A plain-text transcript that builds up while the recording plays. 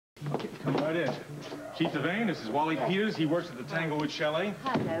Right in. Chief Devane, this is Wally Peters. He works at the Tanglewood Chalet.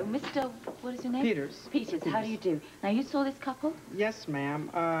 Hello, Mr. What is your name? Peters. Peters, how do you do? Now, you saw this couple? Yes, ma'am.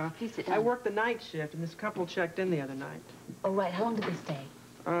 Please sit down. I worked the night shift, and this couple checked in the other night. Oh, right. How long did they stay?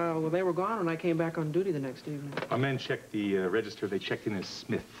 Well, they were gone when I came back on duty the next evening. Our men checked the register. They checked in as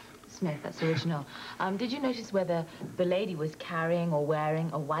Smith. Smith, that's original. Did you notice whether the lady was carrying or wearing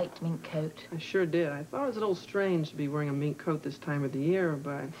a white mink coat? I sure did. I thought it was a little strange to be wearing a mink coat this time of the year,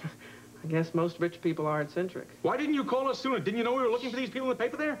 but I guess most rich people are eccentric. Why didn't you call us sooner? Didn't you know we were looking for these people in the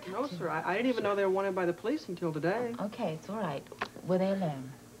paper there? No, sir. I didn't even know they were wanted by the police until today. Okay, it's all right. Were they alone?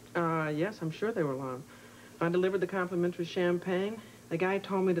 Yes, I'm sure they were alone. I delivered the complimentary champagne. The guy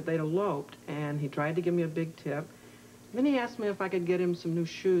told me that they'd eloped, and he tried to give me a big tip. Then he asked me if I could get him some new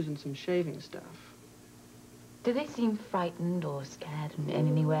shoes and some shaving stuff. Did they seem frightened or scared in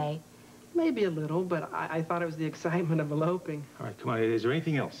any way? Maybe a little, but I thought it was the excitement of eloping. All right, come on. Is there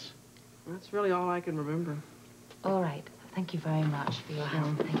anything else? That's really all I can remember. All right. Thank you very much for your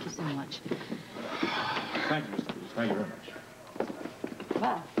help. Thank you so much. Thank you, Mr. Peters. Thank you very much.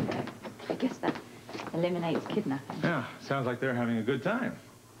 Well, I guess that eliminates kidnapping. Yeah, sounds like they're having a good time.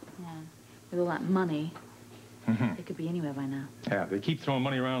 Yeah. With all that money, they could be anywhere by now. Yeah, they keep throwing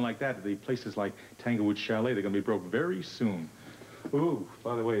money around like that at the places like Tanglewood Chalet. They're going to be broke very soon. Ooh,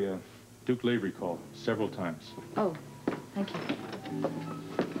 by the way, Duke Lavery called several times. Oh, thank you.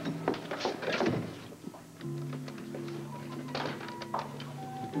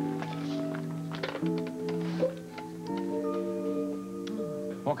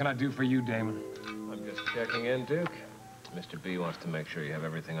 What can I do for you, Damon? I'm just checking in, Duke. Mr. B wants to make sure you have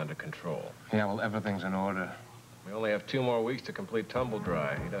everything under control. Yeah, well, everything's in order. We only have 2 more weeks to complete Tumble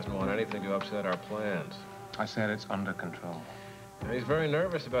Dry. He doesn't want anything to upset our plans. I said it's under control. And he's very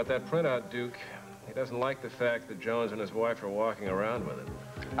nervous about that printout, Duke. He doesn't like the fact that Jones and his wife are walking around with it.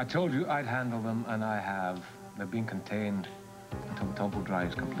 I told you I'd handle them, and I have. They're being contained until the Tumble Dry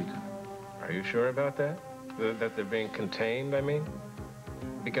is completed. Are you sure about that? That they're being contained, I mean?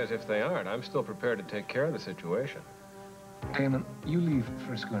 Because if they aren't, I'm still prepared to take care of the situation. Damon, you leave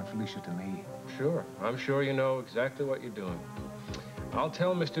Frisco and Felicia to me. Sure. I'm sure you know exactly what you're doing. I'll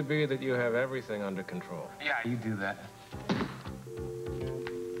tell Mr. B that you have everything under control. Yeah, you do that.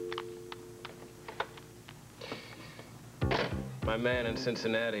 My man in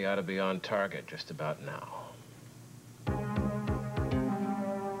Cincinnati ought to be on target just about now.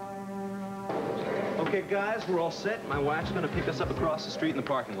 Okay, guys, we're all set. My wife's gonna pick us up across the street in the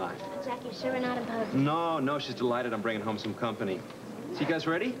parking lot. Jack, you sure we're not imposed? No, she's delighted I'm bringing home some company. So you guys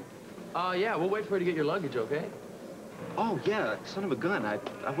ready? Yeah, we'll wait for her to get your luggage, okay? Oh, yeah, son of a gun. I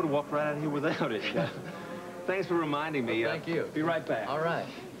would have walked right out of here without it. Thanks for reminding me. Thank you. Be right back. All right.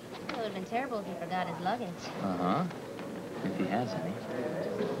 It would have been terrible if he forgot his luggage. Uh-huh. If he has any.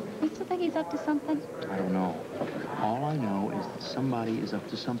 You still think he's up to something? I don't know. All I know is that somebody is up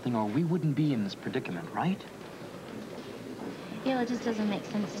to something, or we wouldn't be in this predicament, right? Yeah, well, it just doesn't make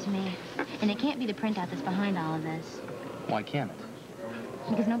sense to me. And it can't be the printout that's behind all of this. Why can't it?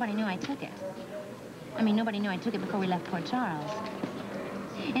 Because nobody knew I took it. I mean, nobody knew I took it before we left Port Charles.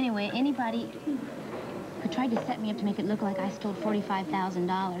 Anyway, anybody who tried to set me up to make it look like I stole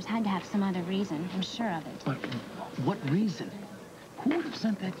 $45,000 had to have some other reason. I'm sure of it. But what reason? Who would have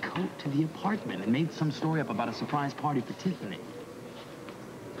sent that coat to the apartment and made some story up about a surprise party for Tiffany?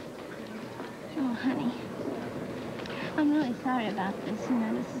 Oh, honey. I'm really sorry about this. You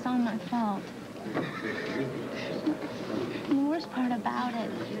know, this is all my fault. And the worst part about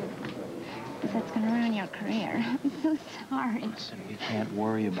it is that's going to ruin your career. I'm so sorry. Listen, we can't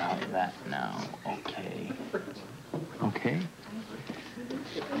worry about that now, okay? Okay?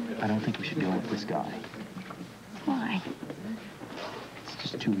 I don't think we should go with this guy. Why? It's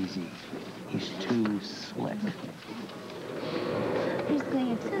just too easy. He's too slick. Here's the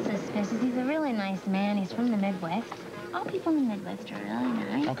thing, it's so suspicious. He's a really nice man. He's from the Midwest. All people in the Midwest are really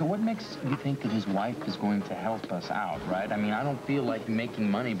nice. Okay, what makes you think that his wife is going to help us out, right? I mean, I don't feel like making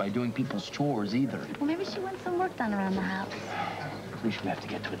money by doing people's chores either. Well, maybe she wants some work done around the house. We should have to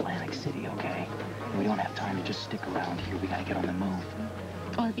get to Atlantic City, okay? We don't have time to just stick around here. We gotta get on the move.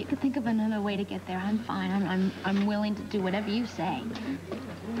 Well, if you could think of another way to get there, I'm fine. I'm willing to do whatever you say.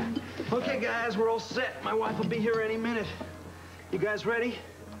 Okay, guys, we're all set. My wife will be here any minute. You guys ready?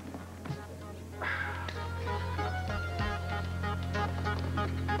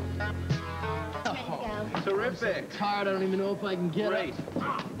 Terrific. Tired, I don't even know if I can get Great.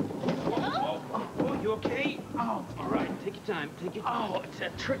 up. Oh, you okay? Oh, all right. Take your time. Take your time. Oh, it's a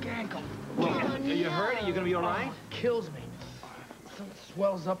trick ankle. Well, are you hurt? Are you gonna be all right? Kills me. Something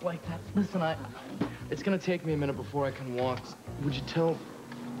swells up like that. Listen, it's gonna take me a minute before I can walk. Would you tell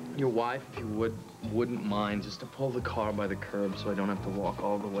Your wife, if you wouldn't mind just to pull the car by the curb so I don't have to walk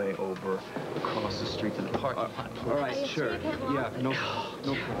all the way over across the street to the parking lot. All right, sure. Yeah, no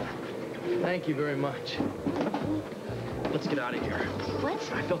problem. Thank you very much. Let's get out of here.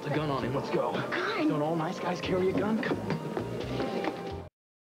 What? I felt a gun on him. Let's go. Gun? Don't all nice guys carry a gun? Come on.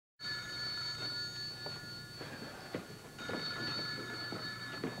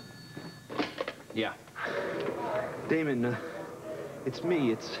 Yeah. Damon, it's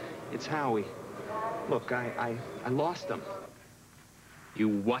me. It's Howie. Look, I lost them. You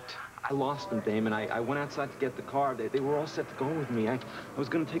what? I lost them, Damon. I went outside to get the car. They were all set to go with me. I was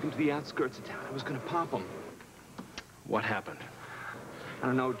going to take them to the outskirts of town. I was going to pop them. What happened? I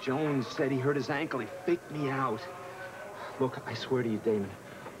don't know. Jones said he hurt his ankle. He faked me out. Look, I swear to you, Damon,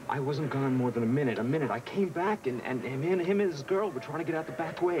 I wasn't gone more than a minute. I came back, and him and his girl were trying to get out the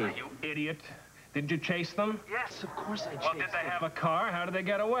back way. You idiot. Did you chase them? Yes, of course I chased Well, did they have a car? How did they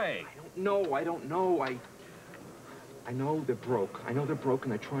get away? I don't know. I know they're broke. I know they're broke,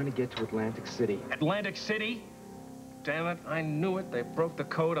 and they're trying to get to Atlantic City. Atlantic City? Damn it, I knew it. They broke the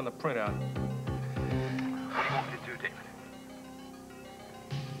code on the printout. What do you want me to do, David?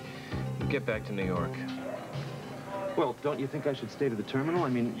 You get back to New York. Well, don't you think I should stay to the terminal? I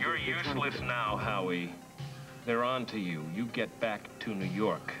mean... You're useless now, Howie. They're on to you. You get back to New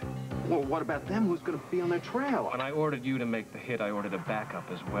York. Well, what about them? Who's going to be on their trail? When I ordered you to make the hit, I ordered a backup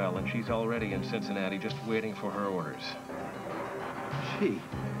as well, and she's already in Cincinnati just waiting for her orders. She?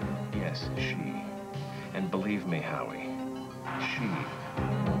 Yes, she. And believe me, Howie, she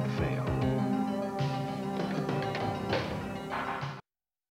won't fail.